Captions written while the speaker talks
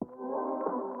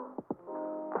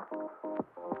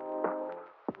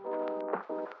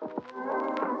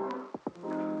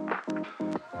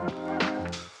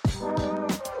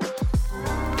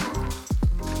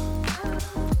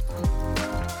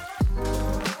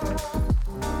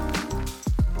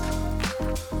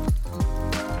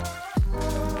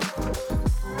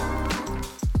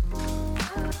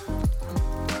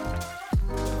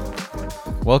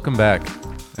Welcome back,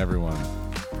 everyone,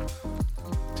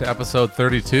 to episode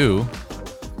 32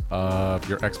 of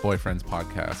your ex-boyfriend's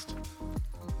podcast,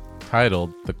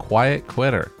 titled The Quiet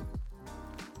Quitter.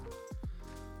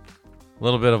 A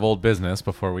little bit of old business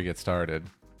before we get started.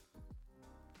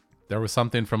 There was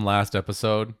something from last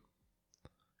episode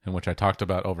in which I talked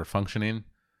about overfunctioning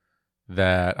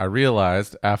that I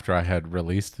realized after I had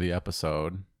released the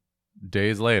episode.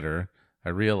 Days later, I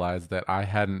realized that I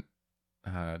hadn't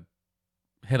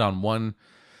hit on one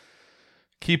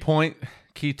key point,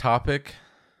 key topic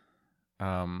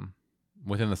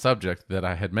within the subject that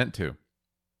I had meant to.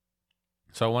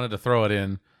 So I wanted to throw it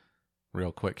in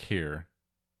real quick here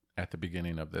at the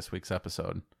beginning of this week's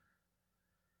episode.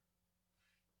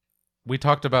 We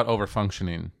talked about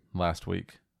overfunctioning last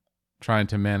week, trying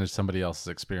to manage somebody else's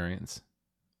experience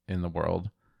in the world,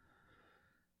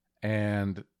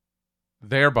 and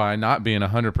thereby not being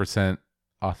 100%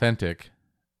 authentic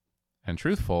and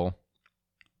truthful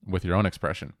with your own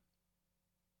expression,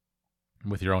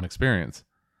 with your own experience.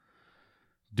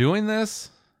 Doing this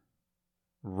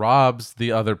robs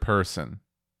the other person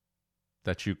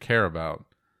that you care about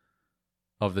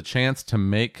of the chance to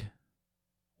make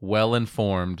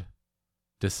well-informed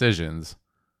decisions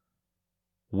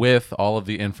with all of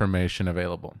the information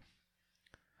available.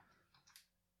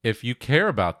 If you care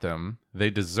about them, they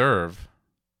deserve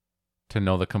to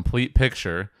know the complete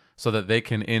picture so that they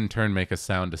can in turn make a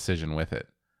sound decision with it.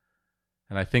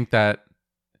 And I think that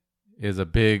is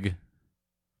it's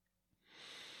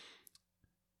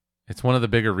one of the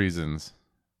bigger reasons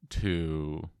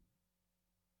to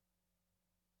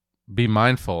be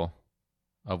mindful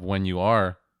of when you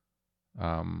are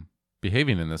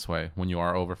behaving in this way, when you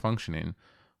are overfunctioning,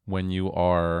 when you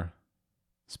are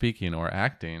speaking or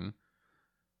acting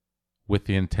with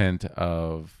the intent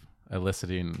of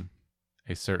eliciting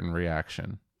a certain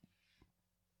reaction,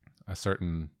 a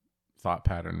certain thought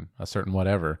pattern, a certain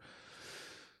whatever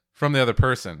from the other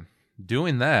person.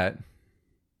 Doing that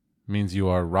means you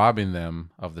are robbing them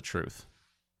of the truth.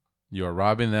 You are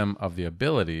robbing them of the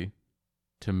ability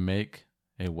to make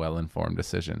a well-informed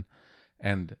decision.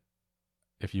 And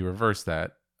if you reverse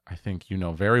that, I think you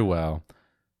know very well,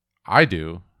 I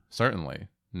do certainly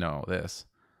know this,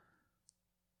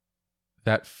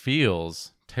 that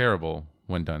feels terrible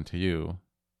when done to you.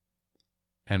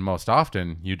 And most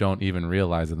often, you don't even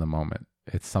realize in the moment.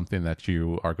 It's something that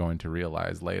you are going to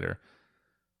realize later.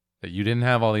 That you didn't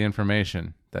have all the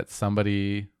information, that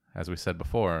somebody, as we said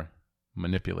before,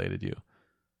 manipulated you.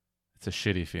 It's a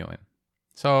shitty feeling.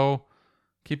 So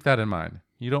keep that in mind.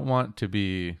 You don't want to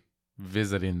be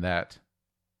visiting that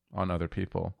on other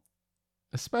people,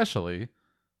 especially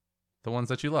the ones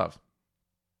that you love.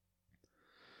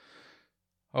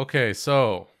 Okay,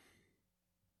 so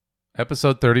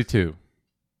episode 32.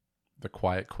 The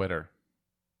Quiet Quitter.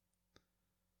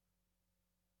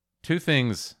 Two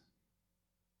things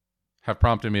have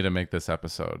prompted me to make this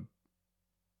episode.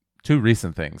 Two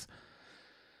recent things.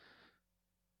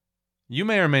 You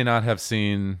may or may not have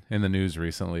seen in the news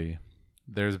recently,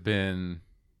 there's been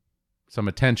some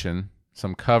attention,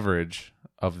 some coverage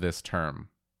of this term,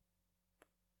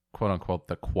 quote unquote,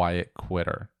 the quiet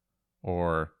quitter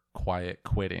or quiet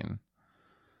quitting,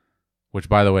 which,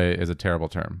 by the way, is a terrible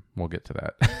term. We'll get to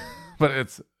that. But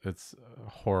it's a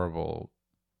horrible,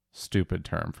 stupid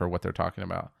term for what they're talking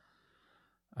about.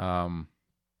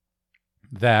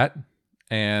 That,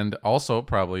 and also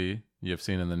probably you've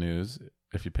seen in the news,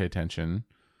 if you pay attention,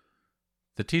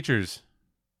 the teachers'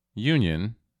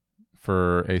 union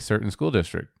for a certain school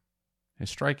district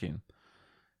is striking.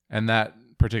 And that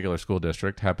particular school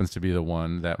district happens to be the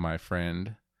one that my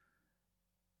friend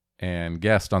and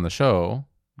guest on the show,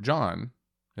 John,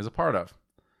 is a part of.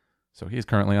 So he's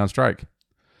currently on strike.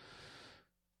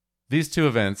 These two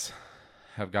events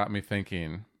have got me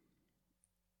thinking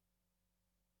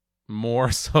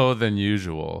more so than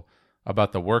usual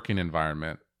about the working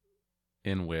environment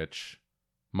in which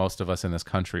most of us in this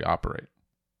country operate.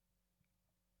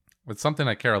 It's something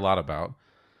I care a lot about.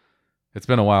 It's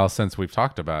been a while since we've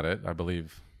talked about it. I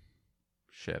believe,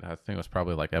 I think it was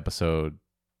probably like episode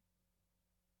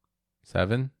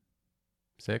 7,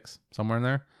 6, somewhere in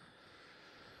there,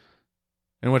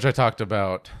 in which I talked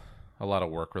about a lot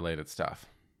of work-related stuff.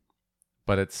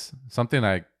 But it's something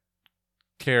I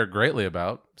care greatly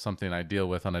about, something I deal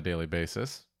with on a daily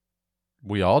basis.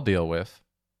 We all deal with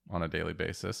on a daily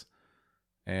basis.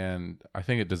 And I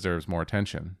think it deserves more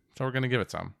attention. So we're going to give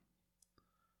it some.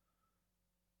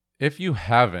 If you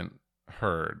haven't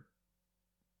heard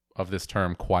of this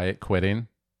term quiet quitting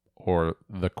or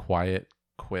the quiet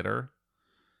quitter,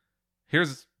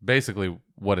 here's basically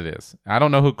what it is. I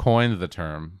don't know who coined the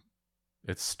term.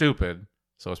 It's stupid.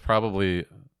 So it's probably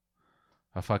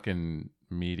a fucking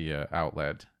media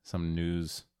outlet, some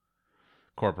news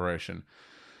corporation.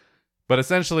 But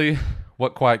essentially,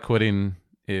 what quiet quitting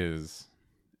is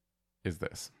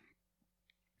this.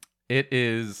 It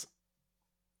is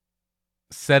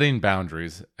setting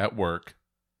boundaries at work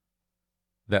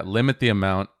that limit the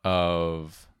amount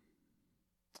of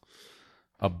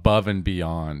above and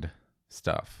beyond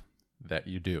stuff that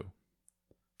you do.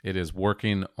 It is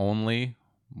working only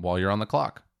while you're on the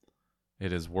clock.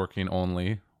 It is working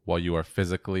only while you are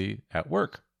physically at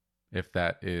work, if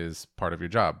that is part of your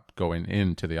job, going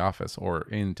into the office or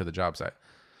into the job site.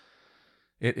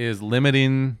 It is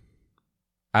limiting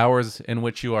hours in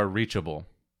which you are reachable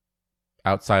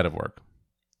outside of work.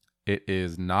 It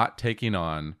is not taking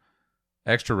on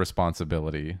extra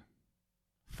responsibility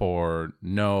for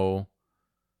no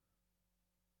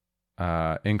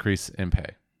increase in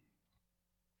pay.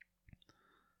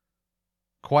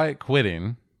 Quiet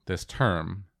quitting, this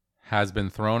term, has been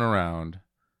thrown around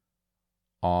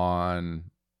on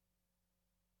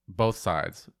both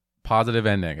sides, positive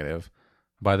and negative,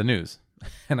 by the news.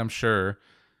 And I'm sure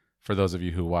for those of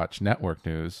you who watch network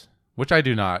news, which I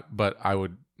do not, but I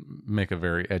would make a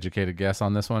very educated guess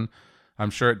on this one, I'm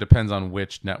sure it depends on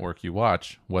which network you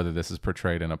watch, whether this is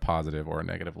portrayed in a positive or a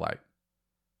negative light.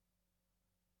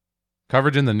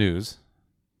 Coverage in the news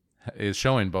is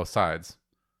showing both sides,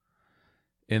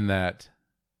 in that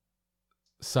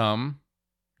some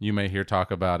you may hear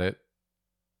talk about it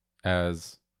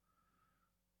as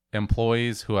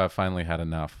employees who have finally had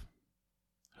enough,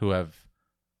 who have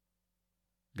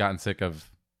gotten sick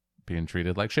of being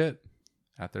treated like shit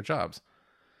at their jobs.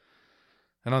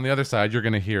 And on the other side, you're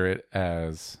going to hear it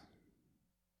as,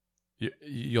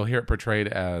 you'll hear it portrayed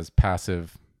as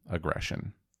passive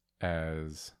aggression,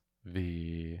 as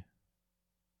the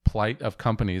plight of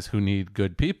companies who need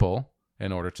good people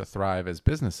in order to thrive as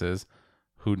businesses,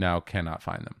 who now cannot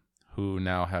find them, who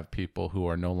now have people who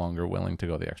are no longer willing to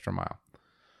go the extra mile.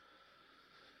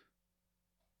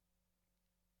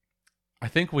 I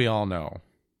think we all know,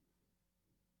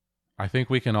 I think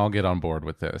we can all get on board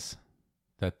with this,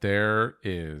 that there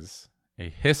is a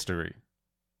history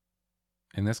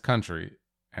in this country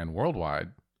and worldwide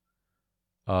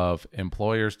of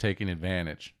employers taking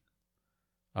advantage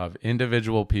of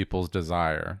individual people's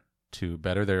desire to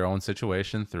better their own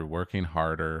situation through working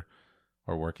harder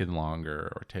or working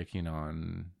longer or taking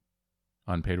on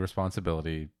unpaid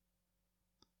responsibility,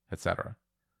 etc.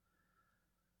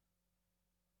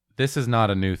 This is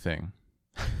not a new thing.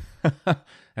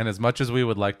 And as much as we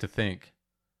would like to think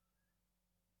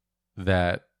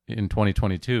that in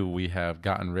 2022 we have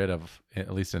gotten rid of,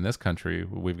 at least in this country,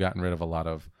 we've gotten rid of a lot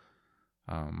of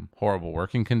horrible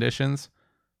working conditions,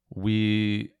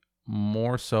 we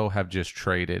more so have just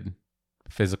traded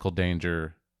physical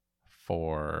danger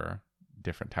for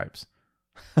different types.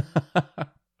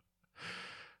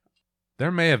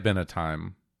 There may have been a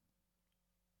time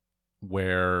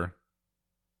where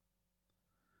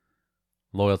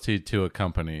loyalty to a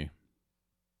company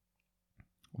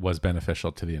was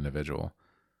beneficial to the individual.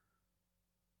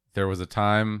 There was a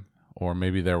time, or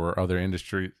maybe there were other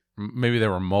industries, maybe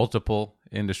there were multiple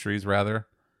industries rather,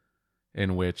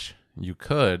 in which you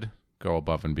could go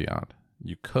above and beyond.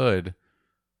 You could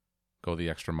go the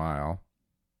extra mile,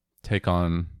 take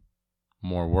on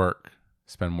more work,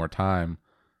 spend more time,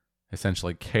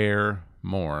 essentially care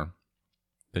more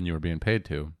than you were being paid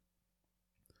to.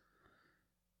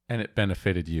 And it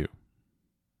benefited you.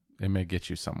 It may get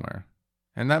you somewhere.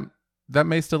 And that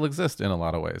may still exist in a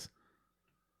lot of ways.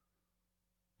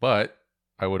 But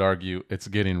I would argue it's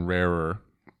getting rarer.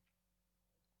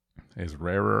 Is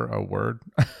rarer a word?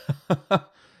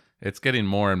 It's getting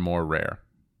more and more rare.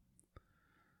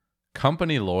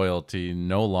 Company loyalty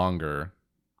no longer,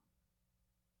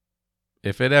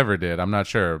 if it ever did, I'm not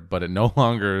sure, but it no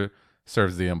longer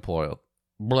serves the employee.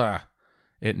 Blah.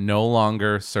 It no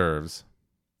longer serves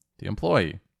the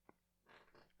employee.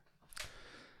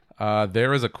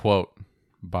 There is a quote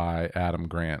by Adam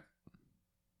Grant.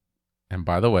 And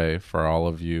by the way, for all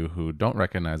of you who don't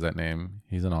recognize that name,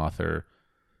 he's an author.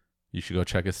 You should go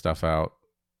check his stuff out.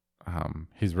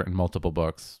 He's written multiple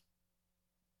books.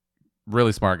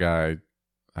 Really smart guy.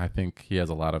 I think he has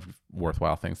a lot of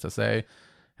worthwhile things to say,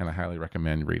 and I highly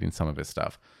recommend reading some of his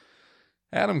stuff.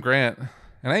 Adam Grant,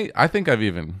 and I think I've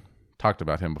even talked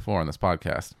about him before on this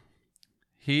podcast.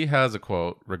 He has a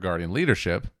quote regarding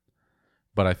leadership,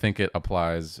 but I think it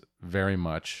applies very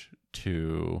much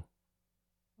to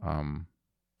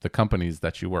the companies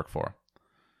that you work for.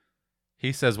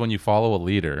 He says, when you follow a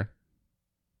leader,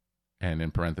 and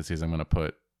in parentheses, I'm going to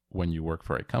put when you work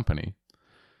for a company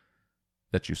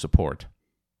that you support,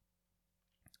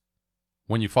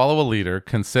 When you follow a leader,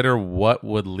 consider what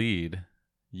would lead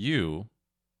you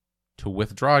to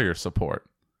withdraw your support.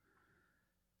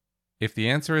 If the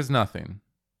answer is nothing,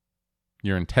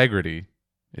 your integrity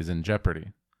is in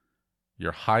jeopardy.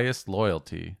 Your highest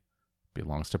loyalty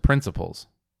belongs to principles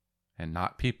and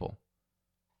not people.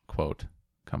 Quote,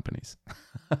 companies.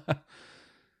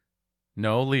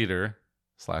 No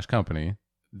leader/company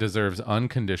deserves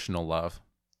unconditional love.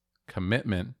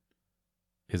 Commitment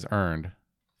is earned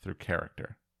through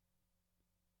character.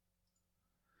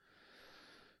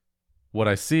 What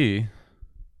I see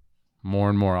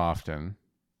more and more often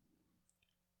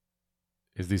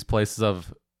is these places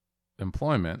of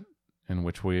employment in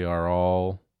which we are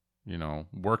all,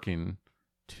 working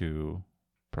to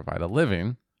provide a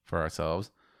living for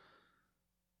ourselves,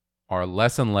 are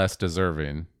less and less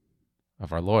deserving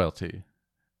of our loyalty.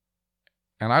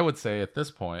 And I would say at this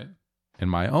point, in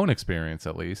my own experience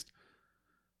at least,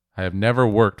 I have never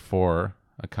worked for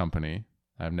a company,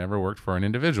 I've never worked for an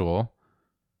individual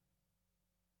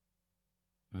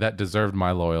that deserved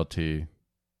my loyalty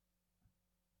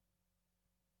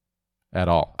at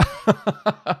all.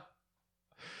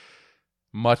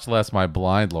 Much less my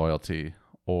blind loyalty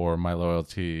or my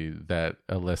loyalty that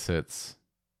elicits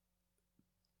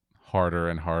harder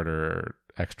and harder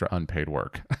extra unpaid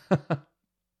work.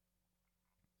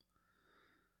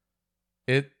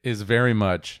 It is very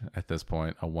much, at this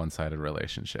point, a one-sided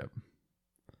relationship.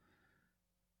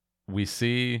 We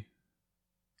see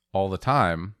all the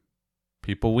time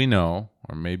people we know,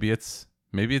 or maybe it's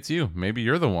you, maybe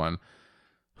you're the one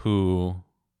who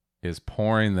is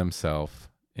pouring themselves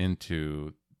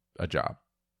into a job.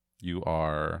 You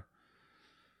are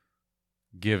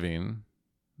giving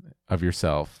of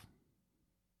yourself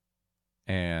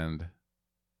and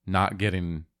not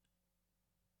getting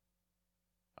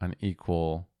an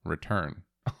equal return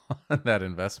on that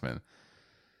investment.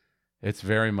 It's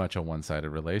very much a one-sided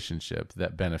relationship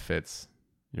that benefits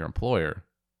your employer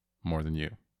more than you.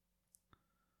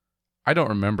 I don't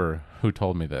remember who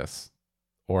told me this,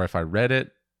 or if I read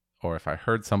it, or if I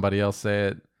heard somebody else say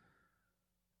it.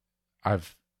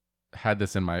 I've had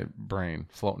this in my brain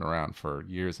floating around for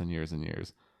years and years and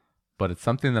years, but it's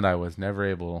something that I was never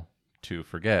able to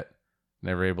forget,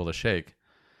 never able to shake,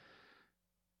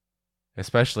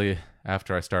 especially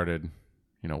after I started,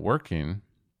 working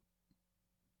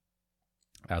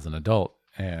as an adult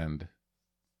and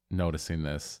noticing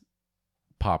this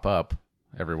pop up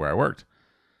everywhere I worked.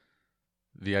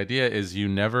 The idea is you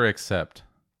never accept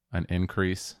an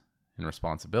increase in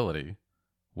responsibility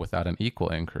without an equal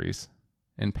increase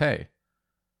in pay.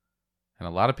 And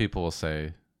a lot of people will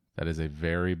say that is a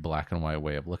very black and white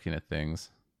way of looking at things.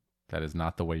 That is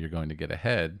not the way you're going to get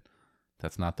ahead.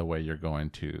 That's not the way you're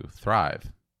going to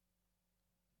thrive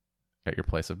at your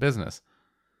place of business.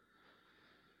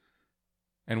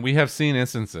 And we have seen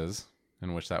instances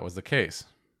in which that was the case,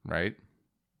 right?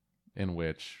 In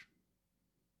which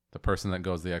the person that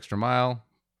goes the extra mile,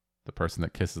 the person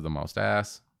that kisses the most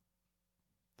ass,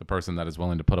 the person that is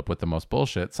willing to put up with the most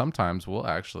bullshit sometimes will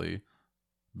actually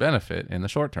benefit in the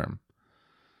short term.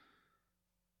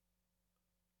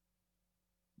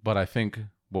 But I think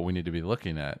what we need to be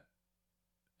looking at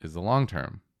is the long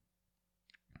term.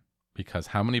 Because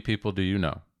how many people do you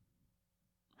know?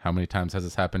 How many times has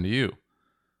this happened to you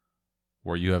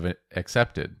where you have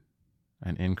accepted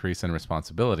an increase in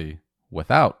responsibility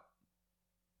without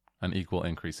an equal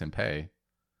increase in pay?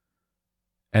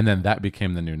 And then that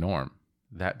became the new norm.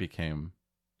 That became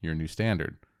your new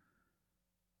standard.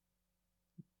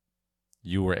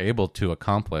 You were able to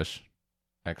accomplish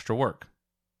extra work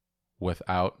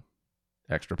without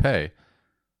extra pay.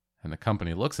 And the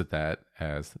company looks at that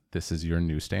as this is your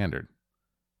new standard.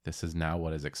 This is now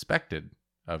what is expected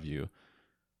of you.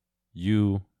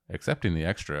 You accepting the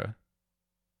extra,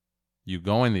 you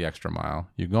going the extra mile,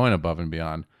 you going above and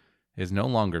beyond is no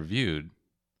longer viewed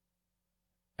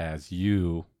as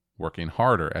you working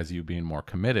harder, as you being more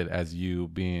committed, as you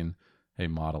being a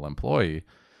model employee.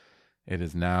 It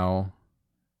is now,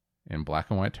 in black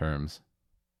and white terms,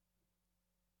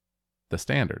 the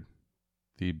standard,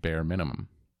 the bare minimum.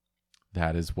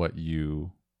 That is what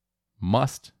you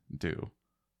must do,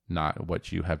 not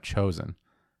what you have chosen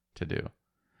to do.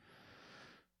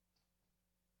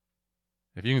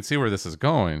 If you can see where this is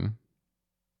going,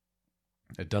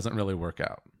 it doesn't really work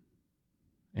out.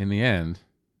 In the end,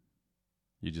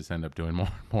 you just end up doing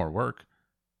more work.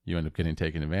 You end up getting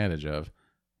taken advantage of.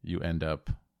 You end up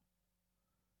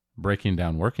breaking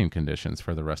down working conditions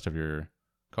for the rest of your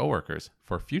coworkers,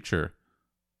 for future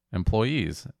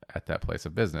employees at that place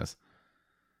of business.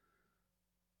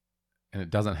 And it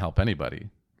doesn't help anybody.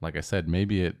 Like I said,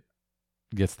 maybe it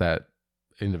gets that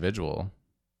individual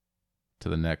to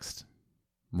the next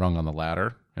rung on the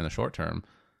ladder in the short term,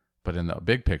 but in the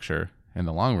big picture, in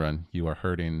the long run, you are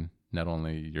hurting not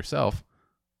only yourself,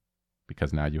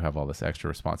 because now you have all this extra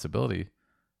responsibility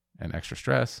and extra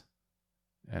stress,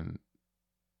 and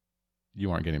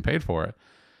you aren't getting paid for it,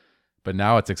 but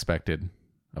now it's expected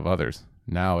of others.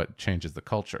 Now it changes the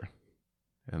culture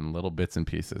in little bits and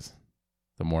pieces.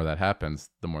 The more that happens,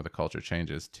 the more the culture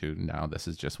changes to now this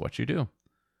is just what you do.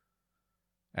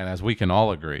 And as we can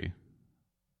all agree,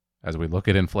 as we look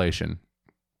at inflation,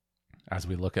 as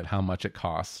we look at how much it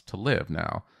costs to live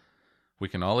now, we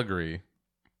can all agree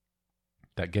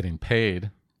that getting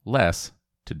paid less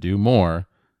to do more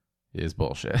is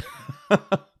bullshit.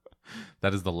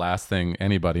 That is the last thing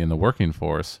anybody in the working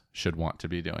force should want to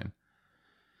be doing.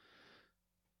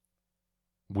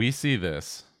 We see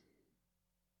this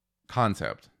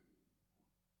concept,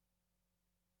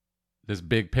 this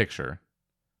big picture,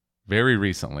 very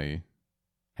recently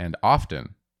and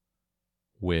often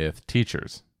with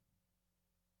teachers.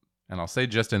 And I'll say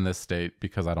just in this state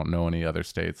because I don't know any other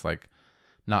states, like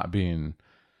not being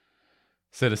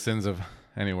citizens of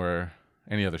anywhere,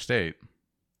 any other state,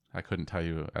 I couldn't tell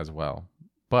you as well.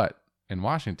 But in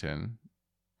Washington,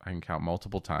 I can count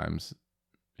multiple times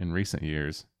in recent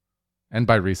years, and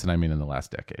by recent I mean in the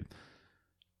last decade,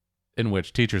 in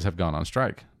which teachers have gone on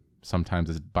strike. Sometimes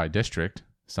it's by district,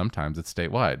 sometimes it's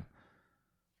statewide.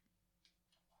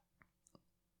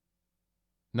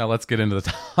 Now let's get into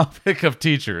the topic of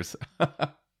teachers.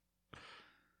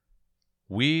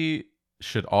 We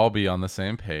should all be on the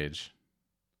same page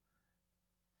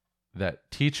that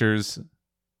teachers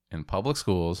in public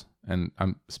schools, and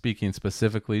I'm speaking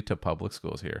specifically to public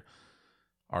schools here,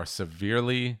 are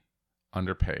severely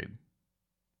underpaid.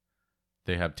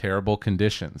 They have terrible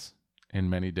conditions in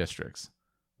many districts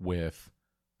with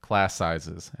class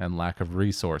sizes and lack of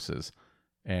resources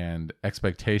and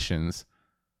expectations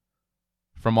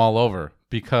from all over.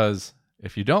 Because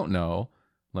if you don't know,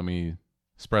 let me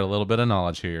spread a little bit of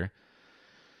knowledge here.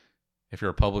 If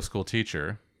you're a public school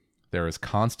teacher, there is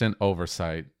constant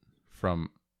oversight from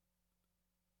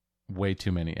way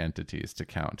too many entities to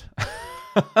count.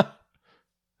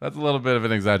 That's a little bit of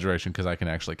an exaggeration because I can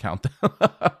actually count them.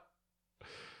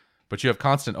 But you have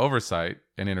constant oversight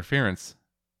and interference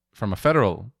from a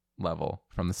federal level,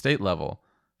 from the state level,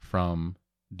 from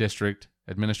district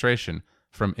administration,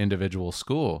 from individual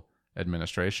school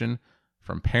administration,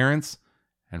 from parents,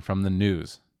 and from the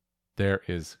news. There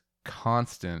is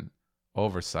constant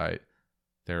oversight.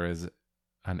 There is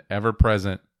an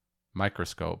ever-present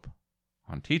microscope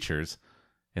on teachers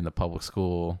in the public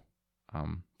school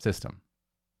system.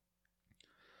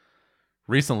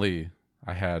 Recently,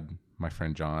 I had my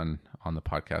friend John on the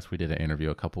podcast. We did an interview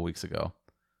a couple weeks ago.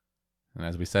 And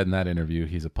as we said in that interview,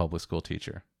 he's a public school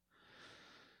teacher.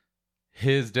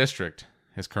 His district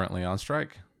is currently on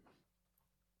strike.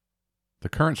 The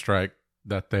current strike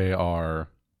that they are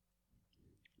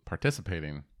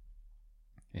participating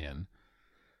in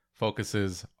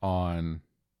focuses on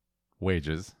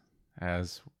wages,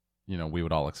 as you know, we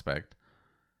would all expect,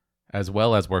 as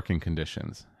well as working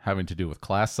conditions having to do with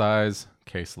class size,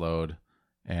 caseload,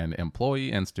 and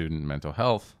employee and student mental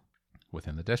health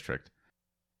within the district.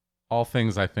 All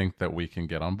things I think that we can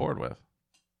get on board with.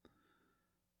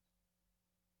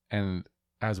 And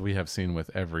as we have seen with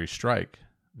every strike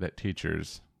that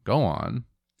teachers go on,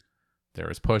 there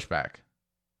is pushback.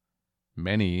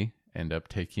 Many end up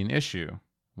taking issue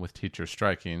with teachers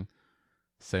striking,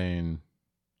 saying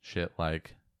shit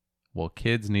like, well,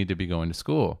 kids need to be going to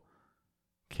school.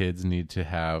 Kids need to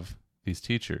have these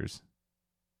teachers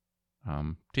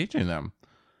teaching them.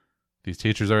 These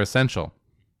teachers are essential.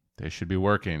 They should be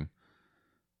working.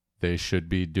 They should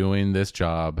be doing this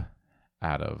job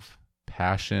out of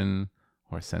passion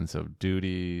or sense of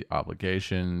duty,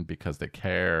 obligation, because they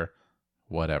care,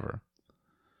 whatever.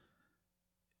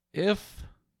 If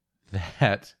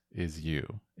that is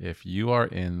you, if you are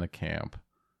in the camp,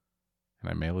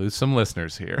 and I may lose some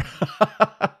listeners here,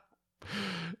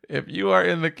 if you are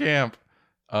in the camp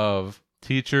of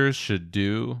teachers should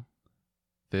do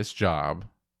this job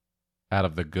out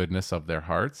of the goodness of their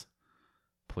hearts,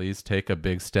 please take a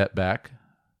big step back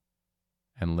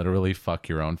and literally fuck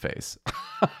your own face.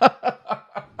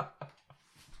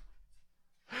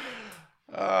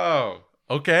 Oh,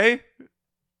 okay.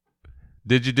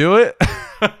 Did you do it?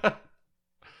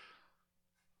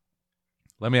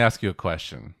 Let me ask you a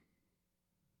question.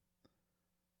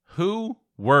 Who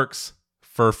works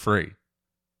for free?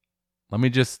 Let me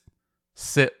just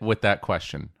sit with that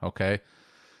question, okay?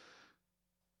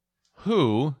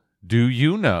 Who do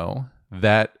you know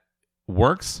that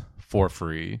works for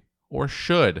free or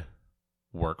should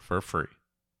work for free?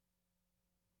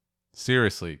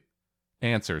 Seriously.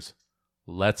 Answers.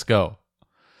 Let's go.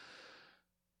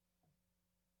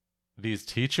 These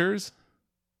teachers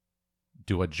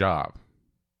do a job.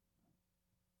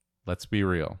 Let's be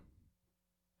real.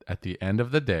 At the end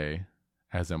of the day,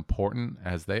 as important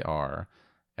as they are,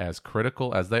 as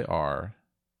critical as they are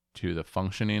to the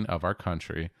functioning of our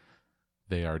country,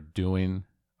 they are doing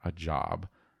a job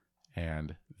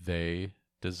and they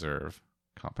deserve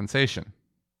compensation.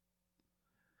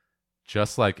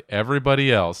 Just like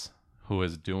everybody else who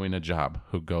is doing a job,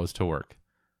 who goes to work,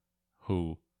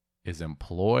 who is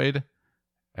employed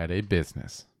at a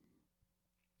business.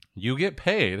 You get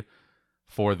paid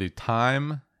for the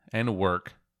time and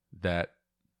work that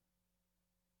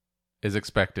is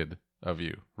expected of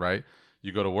you, right?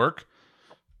 You go to work.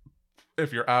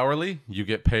 If you're hourly, you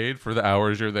get paid for the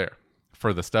hours you're there,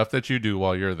 for the stuff that you do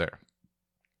while you're there.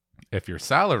 If you're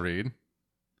salaried,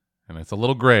 and it's a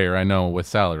little grayer, I know, with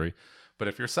salary, but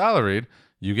if you're salaried,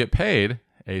 you get paid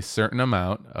a certain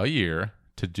amount a year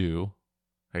to do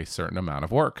a certain amount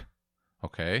of work.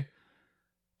 Okay?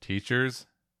 Teachers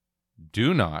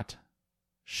do not,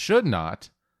 should not,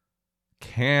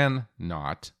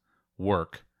 cannot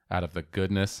work out of the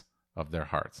goodness of their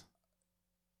hearts.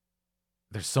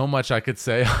 There's so much I could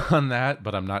say on that,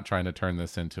 but I'm not trying to turn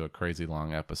this into a crazy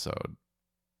long episode.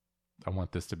 I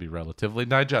want this to be relatively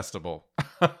digestible.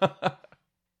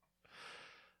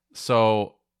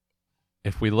 So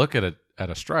if we look at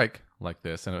a strike like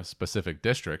this in a specific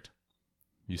district,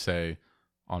 you say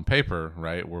on paper,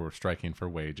 right, we're striking for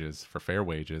wages, for fair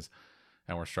wages,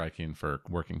 and we're striking for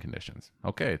working conditions.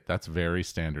 Okay, that's very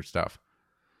standard stuff.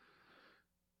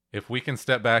 If we can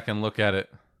step back and look at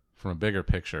it from a bigger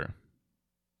picture,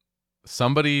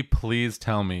 somebody please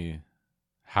tell me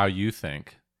how you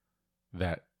think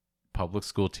that public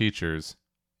school teachers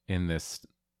in this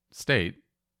state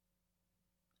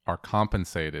are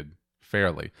compensated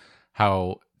fairly.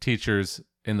 How teachers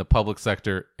in the public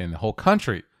sector in the whole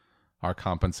country are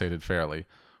compensated fairly.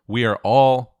 We are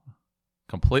all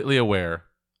completely aware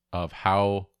of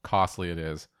how costly it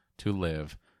is to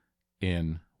live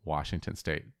in Washington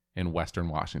State, in Western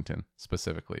Washington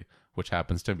specifically, which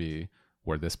happens to be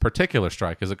where this particular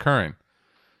strike is occurring,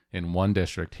 in one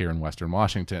district here in Western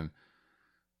Washington.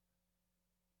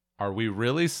 Are we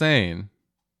really saying,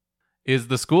 is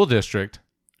the school district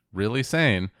really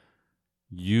saying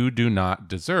you do not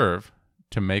deserve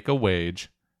to make a wage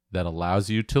that allows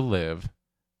you to live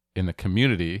in the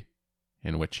community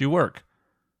in which you work?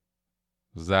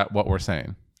 Is that what we're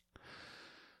saying?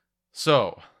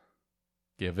 So,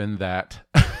 given that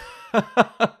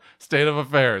state of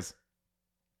affairs,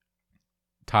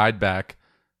 tied back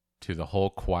to the whole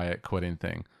quiet quitting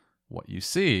thing, what you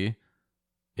see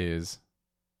is,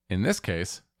 in this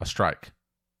case, a strike.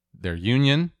 They're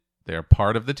union, they are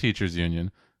part of the teachers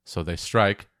union, so they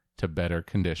strike to better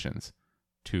conditions,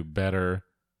 to better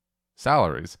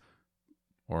salaries.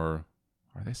 Or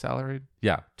are they salaried?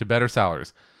 Yeah, to better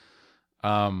salaries.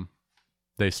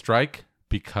 They strike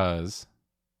because,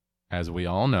 as we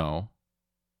all know,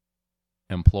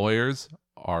 employers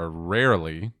are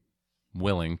rarely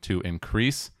willing to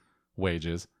increase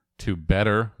wages to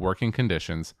better working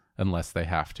conditions unless they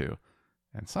have to.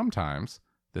 And sometimes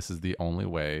this is the only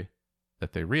way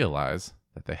that they realize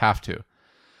that they have to.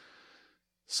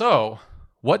 So,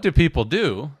 what do people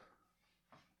do?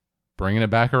 Bringing it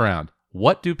back around.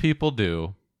 What do people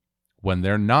do when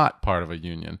they're not part of a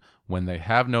union, when they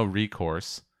have no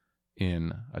recourse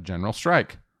in a general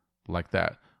strike like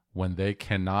that, when they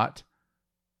cannot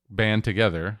band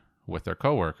together with their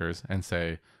coworkers and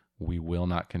say, we will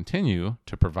not continue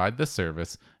to provide this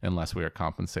service unless we are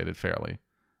compensated fairly?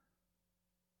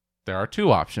 There are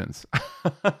two options.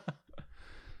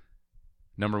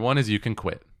 Number one is you can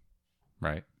quit,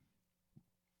 right?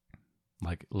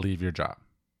 Like, leave your job.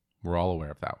 We're all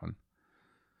aware of that one.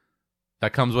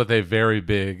 That comes with a very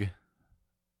big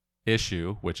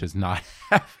issue, which is not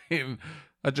having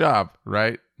a job,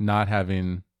 right? Not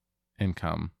having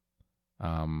income,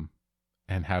 and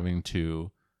having to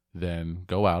then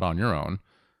go out on your own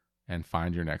and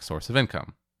find your next source of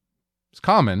income. It's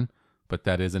common, but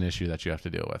that is an issue that you have to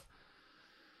deal with.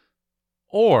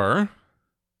 Or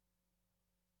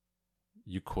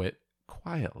you quit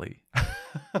quietly,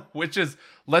 which is,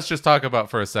 let's just talk about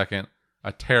for a second,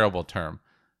 a terrible term.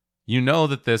 You know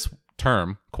that this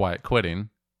term, quiet quitting,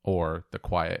 or the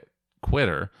quiet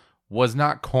quitter, was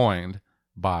not coined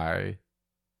by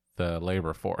the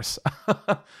labor force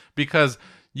because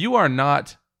you are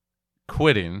not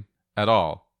quitting at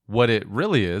all. What it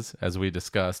really is, as we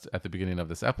discussed at the beginning of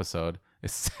this episode,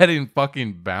 is setting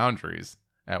fucking boundaries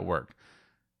at work.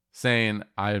 Saying,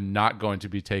 I am not going to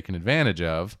be taken advantage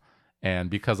of, And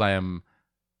because I am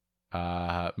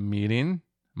meeting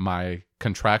my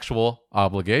contractual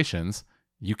obligations,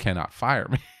 you cannot fire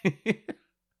me.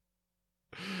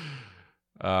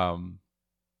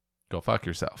 Go fuck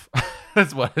yourself.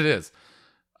 That's what it is.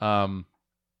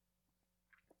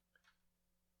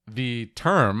 The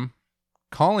term,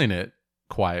 calling it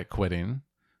quiet quitting,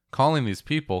 calling these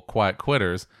people quiet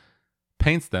quitters,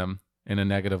 paints them in a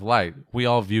negative light. We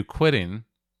all view quitting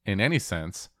in any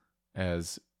sense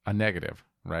as a negative,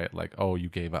 right? Like, oh, you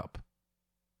gave up.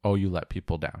 Oh, you let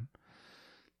people down.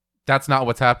 That's not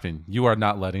what's happening. You are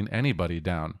not letting anybody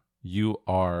down. You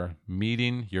are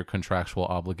meeting your contractual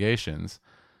obligations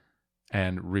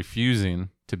and refusing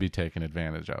to be taken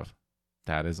advantage of.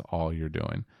 That is all you're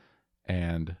doing.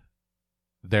 And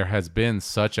there has been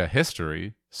such a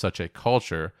history, such a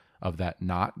culture of that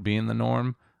not being the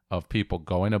norm, of people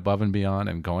going above and beyond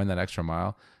and going that extra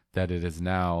mile, that it is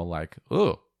now like,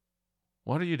 ooh,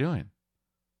 what are you doing?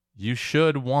 You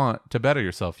should want to better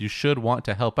yourself. You should want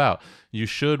to help out. You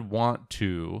should want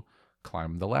to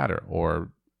climb the ladder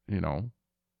or,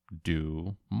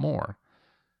 do more.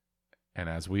 And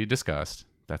as we discussed,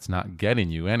 that's not getting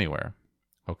you anywhere.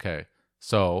 Okay,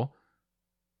 so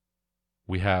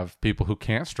we have people who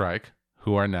can't strike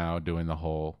who are now doing the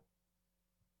whole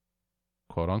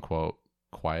quote unquote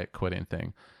quiet quitting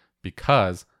thing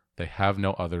because they have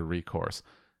no other recourse.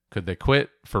 Could they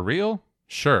quit for real?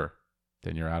 Sure.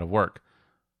 Then you're out of work.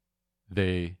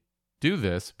 They do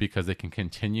this because they can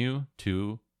continue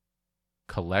to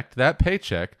collect that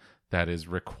paycheck that is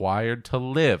required to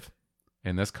live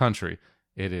in this country.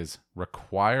 It is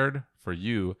required for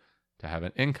you to have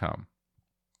an income.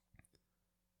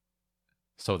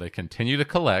 So they continue to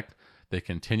collect. They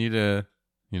continue to,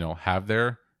 have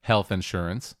their health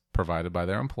insurance provided by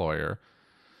their employer.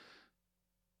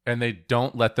 And they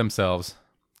don't let themselves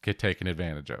get taken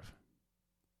advantage of.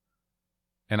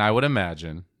 And I would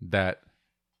imagine that,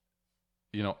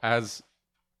 as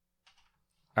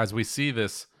we see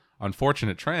this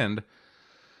unfortunate trend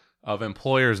of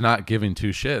employers not giving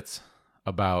two shits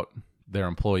about their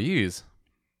employees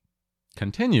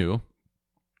continue,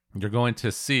 you're going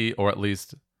to see, or at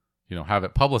least, have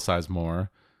it publicized more.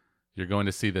 You're going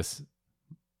to see this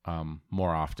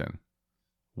more often,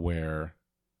 where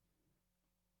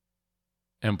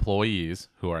employees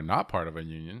who are not part of a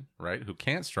union, right, who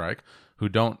can't strike, who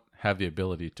don't have the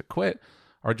ability to quit,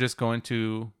 are just going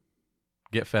to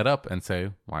get fed up and say,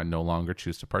 well, I no longer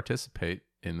choose to participate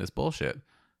in this bullshit.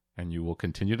 And you will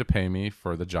continue to pay me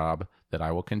for the job that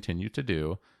I will continue to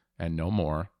do, and no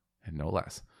more and no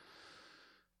less.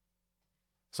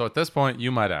 So at this point,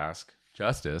 you might ask,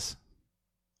 Justice,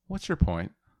 what's your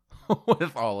point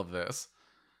with all of this?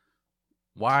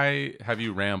 Why have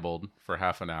you rambled for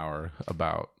half an hour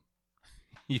about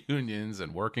unions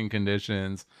and working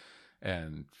conditions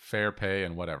and fair pay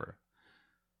and whatever?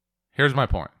 Here's my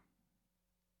point.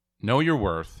 Know your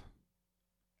worth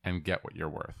and get what you're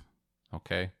worth.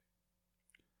 Okay?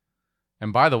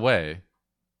 And by the way,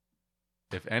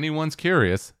 if anyone's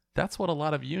curious, that's what a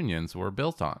lot of unions were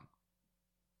built on,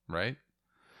 right?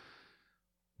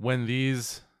 When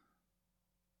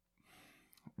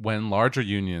larger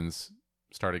unions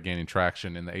started gaining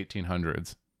traction in the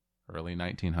 1800s, early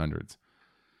 1900s,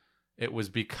 it was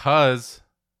because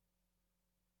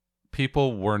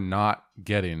people were not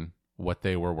getting what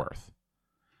they were worth.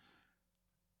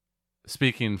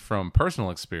 Speaking from personal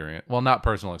experience, well, not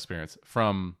personal experience,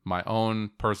 from my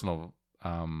own personal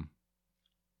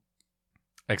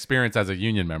experience as a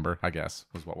union member, I guess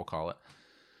is what we'll call it.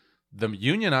 The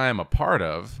union I am a part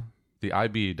of, the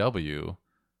IBEW,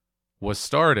 was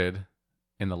started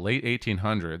in the late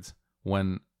 1800s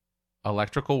when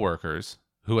electrical workers,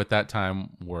 who at that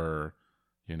time were,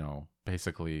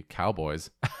 basically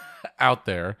cowboys out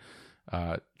there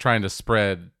trying to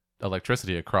spread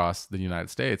electricity across the United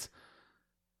States,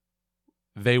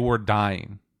 they were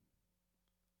dying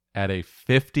at a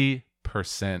 50%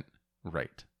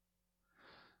 rate.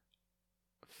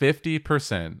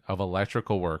 50% of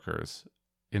electrical workers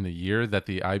in the year that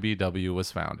the IBEW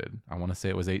was founded, I want to say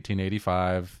it was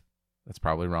 1885. That's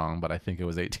probably wrong, but I think it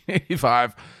was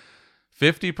 1885.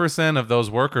 50% of those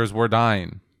workers were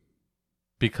dying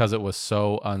because it was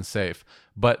so unsafe.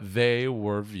 But they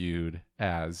were viewed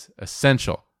as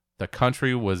essential. The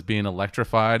country was being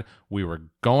electrified. We were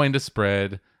going to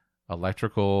spread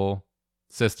electrical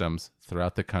systems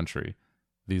throughout the country.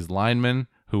 These linemen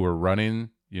who were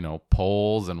running,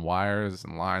 poles and wires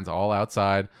and lines all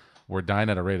outside were dying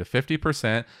at a rate of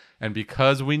 50%. And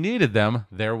because we needed them,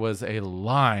 there was a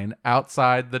line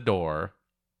outside the door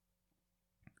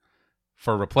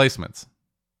for replacements.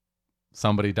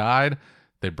 Somebody died.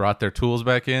 They brought their tools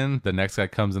back in. The next guy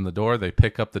comes in the door. They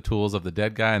pick up the tools of the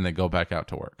dead guy and they go back out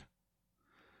to work.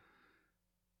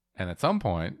 And at some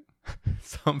point,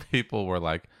 some people were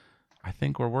like, I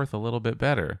think we're worth a little bit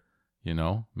better. You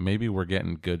know, maybe we're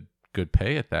getting good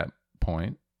pay at that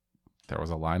point. There was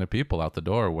a line of people out the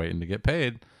door waiting to get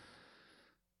paid.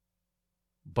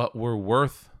 But we're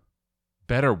worth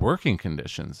better working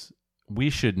conditions. We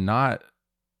should not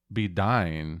be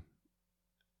dying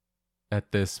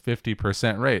at this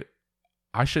 50% rate.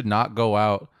 I should not go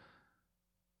out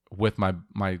with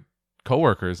my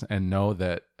coworkers and know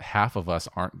that half of us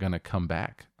aren't going to come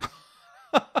back.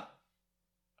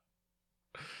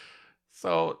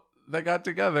 So they got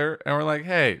together and were like,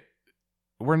 hey,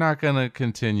 we're not going to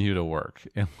continue to work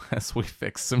unless we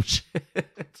fix some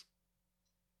shit.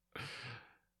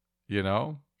 You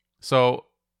know? So,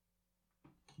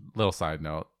 little side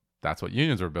note, that's what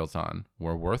unions were built on.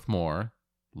 We're worth more.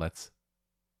 Let's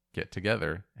get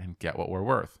together and get what we're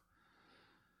worth.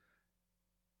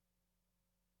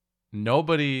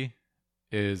 Nobody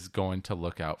is going to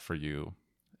look out for you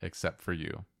except for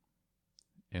you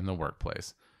in the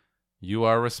workplace. You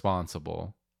are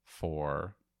responsible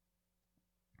for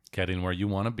getting where you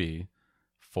want to be,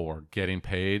 for getting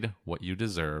paid what you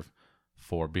deserve,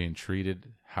 for being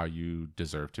treated how you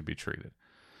deserve to be treated.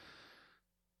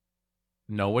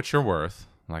 Know what you're worth,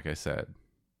 like I said.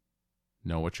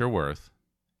 Know what you're worth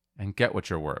and get what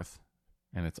you're worth.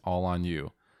 And it's all on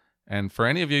you. And for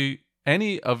any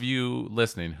of you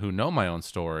listening who know my own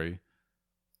story,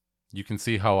 you can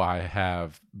see how I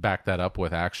have backed that up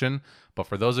with action. But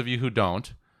for those of you who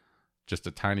don't, just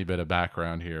a tiny bit of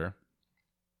background here.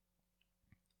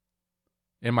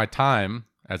 In my time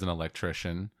as an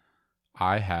electrician,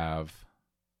 I have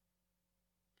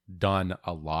done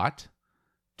a lot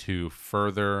to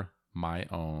further my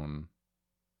own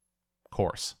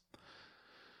course.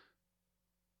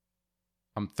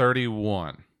 I'm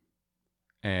 31,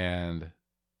 and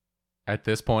at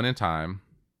this point in time,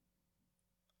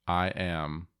 I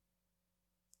am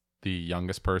the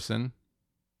youngest person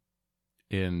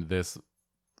in this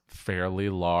fairly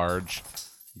large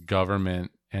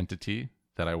government entity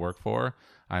that I work for.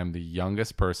 I am the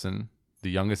youngest person,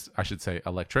 I should say,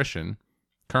 electrician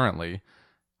currently,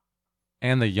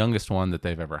 and the youngest one that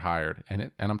they've ever hired.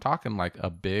 And I'm talking like a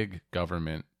big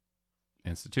government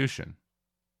institution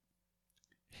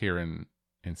here in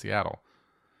Seattle.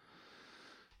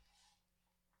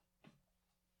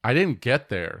 I didn't get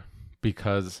there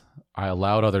because I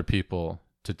allowed other people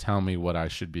to tell me what I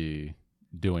should be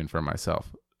doing for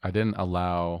myself. I didn't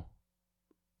allow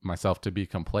myself to be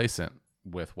complacent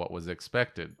with what was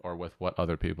expected or with what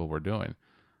other people were doing.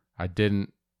 I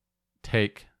didn't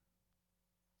take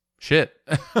shit,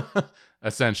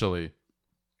 essentially.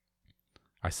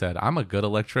 I said, I'm a good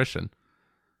electrician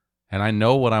and I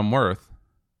know what I'm worth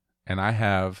and I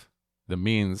have the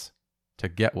means to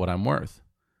get what I'm worth.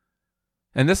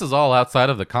 And this is all outside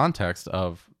of the context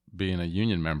of being a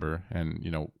union member and,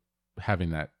 you know,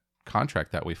 having that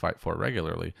contract that we fight for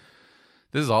regularly.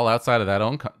 This is all outside of that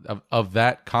of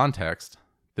that context.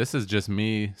 This is just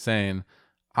me saying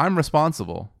I'm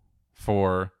responsible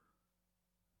for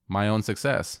my own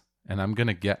success and I'm going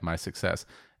to get my success.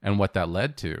 And what that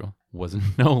led to was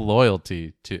no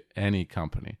loyalty to any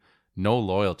company, no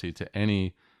loyalty to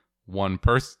any one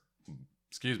person,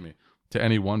 to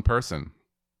any one person,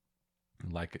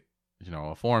 like, you know,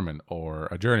 a foreman or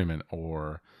a journeyman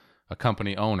or a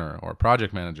company owner or a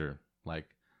project manager. Like,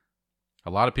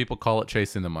 a lot of people call it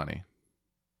chasing the money,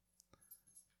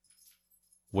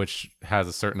 which has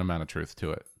a certain amount of truth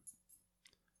to it.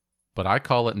 But I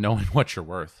call it knowing what you're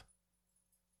worth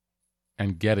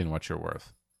and getting what you're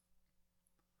worth.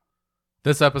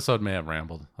 This episode may have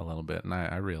rambled a little bit, and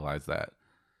I realize that.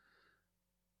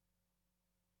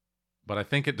 But I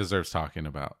think it deserves talking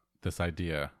about this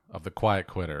idea of the quiet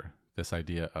quitter, this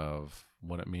idea of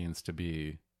what it means to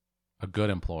be a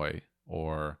good employee,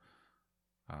 or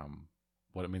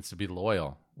what it means to be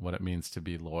loyal, what it means to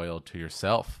be loyal to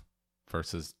yourself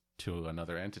versus to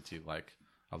another entity like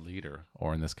a leader,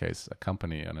 or in this case, a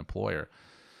company, an employer.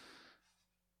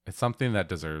 It's something that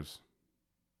deserves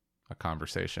a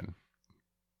conversation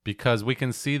because we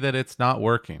can see that it's not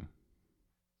working.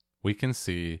 We can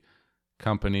see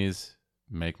companies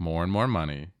make more and more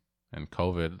money, and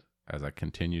COVID, as I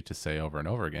continue to say over and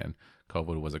over again,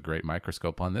 COVID was a great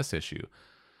microscope on this issue.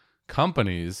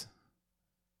 Companies,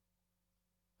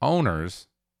 owners,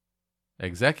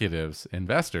 executives,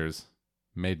 investors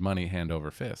made money hand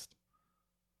over fist.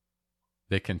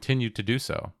 They continue to do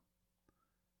so.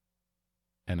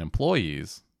 And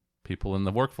employees, people in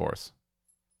the workforce,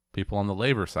 people on the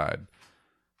labor side,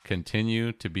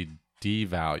 continue to be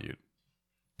devalued,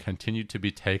 continue to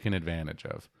be taken advantage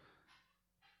of.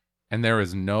 And there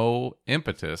is no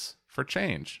impetus for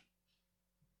change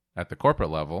at the corporate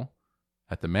level,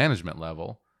 at the management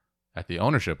level, at the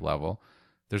ownership level.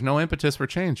 There's no impetus for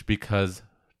change because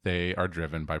they are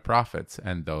driven by profits,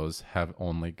 and those have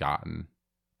only gotten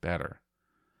better.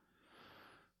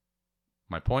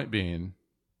 My point being,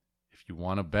 if you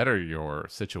want to better your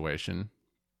situation,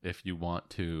 if you want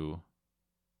to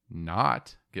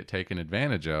not get taken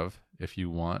advantage of, if you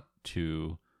want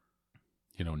to,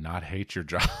 not hate your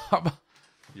job,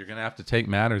 you're going to have to take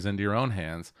matters into your own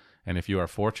hands. And if you are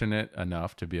fortunate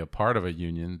enough to be a part of a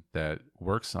union that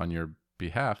works on your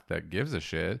behalf, that gives a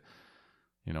shit,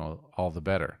 all the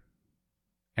better.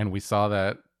 And we saw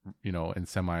that, in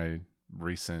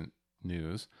semi-recent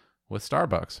news with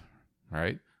Starbucks,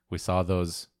 right? We saw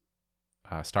those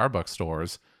Starbucks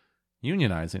stores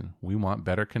unionizing. We want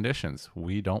better conditions.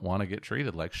 We don't want to get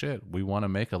treated like shit. We want to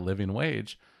make a living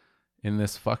wage in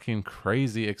this fucking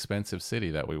crazy expensive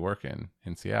city that we work in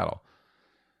Seattle.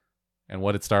 And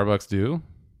what did Starbucks do?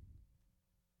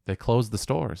 They closed the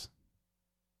stores.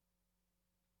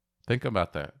 Think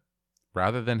about that.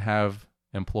 Rather than have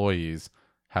employees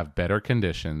have better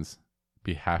conditions,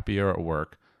 be happier at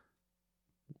work,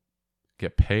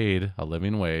 get paid a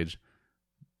living wage,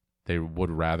 they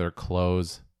would rather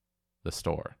close the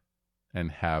store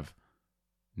and have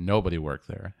nobody work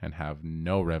there and have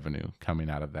no revenue coming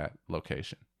out of that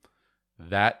location.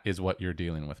 That is what you're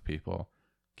dealing with, people.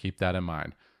 Keep that in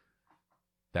mind.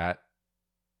 That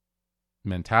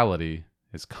mentality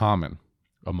is common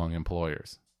among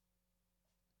employers.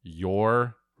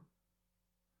 Your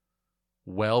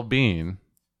well-being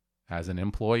as an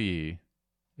employee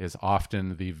is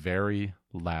often the very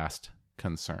last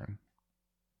concern.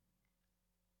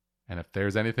 And if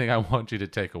there's anything I want you to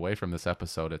take away from this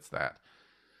episode, it's that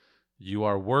you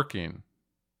are working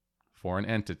for an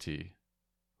entity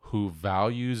who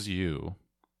values you,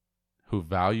 who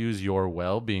values your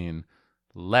well-being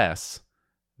less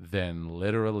than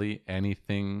literally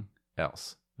anything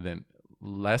else,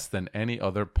 less than any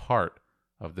other part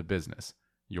of the business.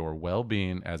 Your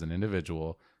well-being as an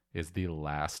individual is the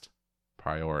last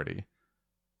priority.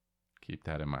 Keep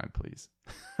that in mind, please.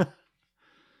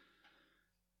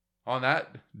 On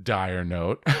that dire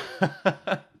note,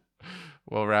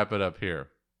 we'll wrap it up here.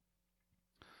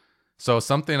 So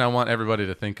something I want everybody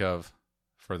to think of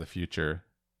for the future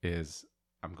is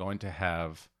I'm going to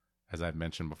have, as I've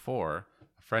mentioned before,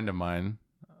 a friend of mine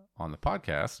on the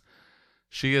podcast.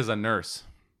 She is a nurse,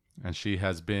 and she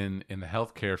has been in the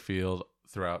healthcare field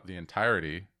throughout the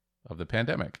entirety of the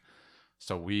pandemic.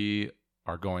 So we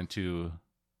are going to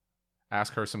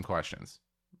ask her some questions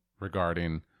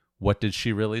regarding what did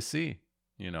she really see,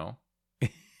 in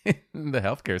the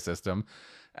healthcare system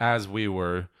as we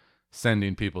were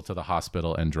sending people to the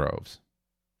hospital in droves,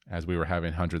 as we were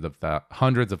having hundreds of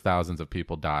thousands of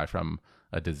people die from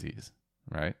a disease,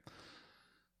 right?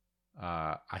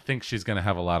 I think she's going to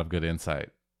have a lot of good insight,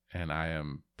 and I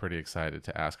am pretty excited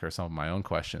to ask her some of my own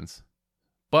questions.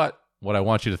 But what I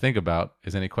want you to think about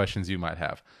is any questions you might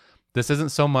have. This isn't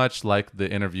so much like the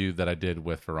interview that I did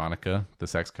with Veronica, the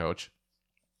sex coach.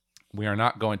 We are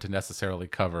not going to necessarily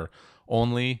cover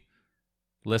only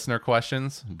listener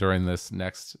questions during this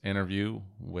next interview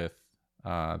with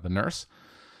the nurse,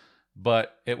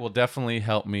 but it will definitely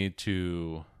help me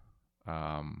to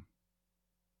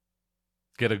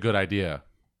get a good idea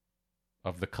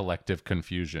of the collective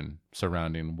confusion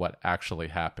surrounding what actually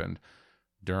happened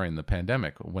during the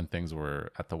pandemic when things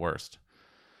were at the worst.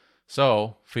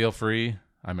 So feel free.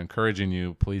 I'm encouraging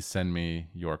you. Please send me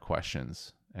your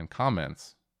questions and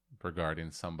comments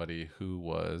regarding somebody who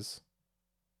was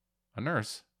a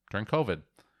nurse during COVID.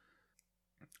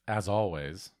 As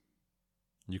always,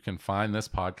 you can find this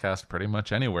podcast pretty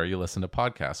much anywhere you listen to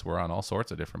podcasts. We're on all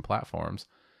sorts of different platforms.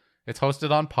 It's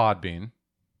hosted on Podbean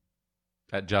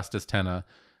at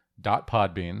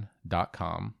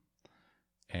justicetenna.podbean.com.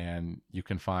 And you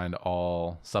can find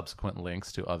all subsequent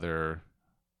links to other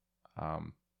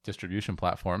distribution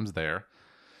platforms there.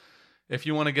 If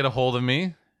you want to get a hold of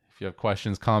me, if you have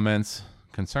questions, comments,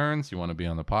 concerns, you want to be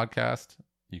on the podcast,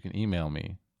 you can email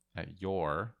me at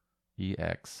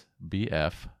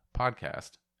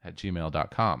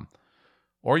yourexbfpodcast@gmail.com.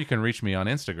 Or you can reach me on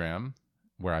Instagram,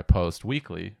 where I post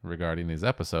weekly regarding these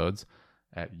episodes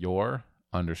at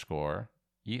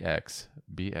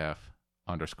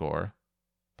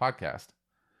your_exbf_podcast.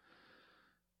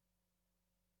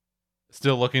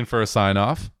 Still looking for a sign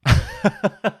off.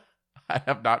 I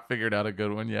have not figured out a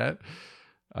good one yet.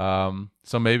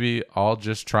 So maybe I'll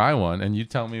just try one and you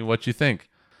tell me what you think.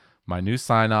 My new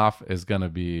sign off is going to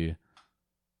be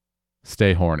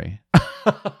stay horny.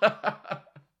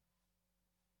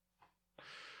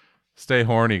 Stay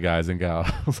horny, guys and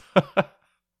gals.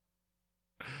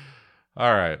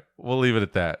 All right. We'll leave it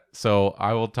at that. So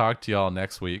I will talk to y'all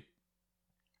next week,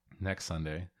 next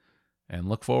Sunday, and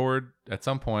look forward at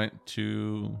some point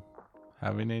to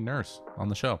having a nurse on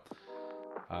the show.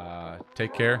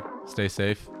 Take care, stay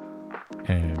safe,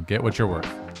 and get what you're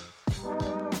worth.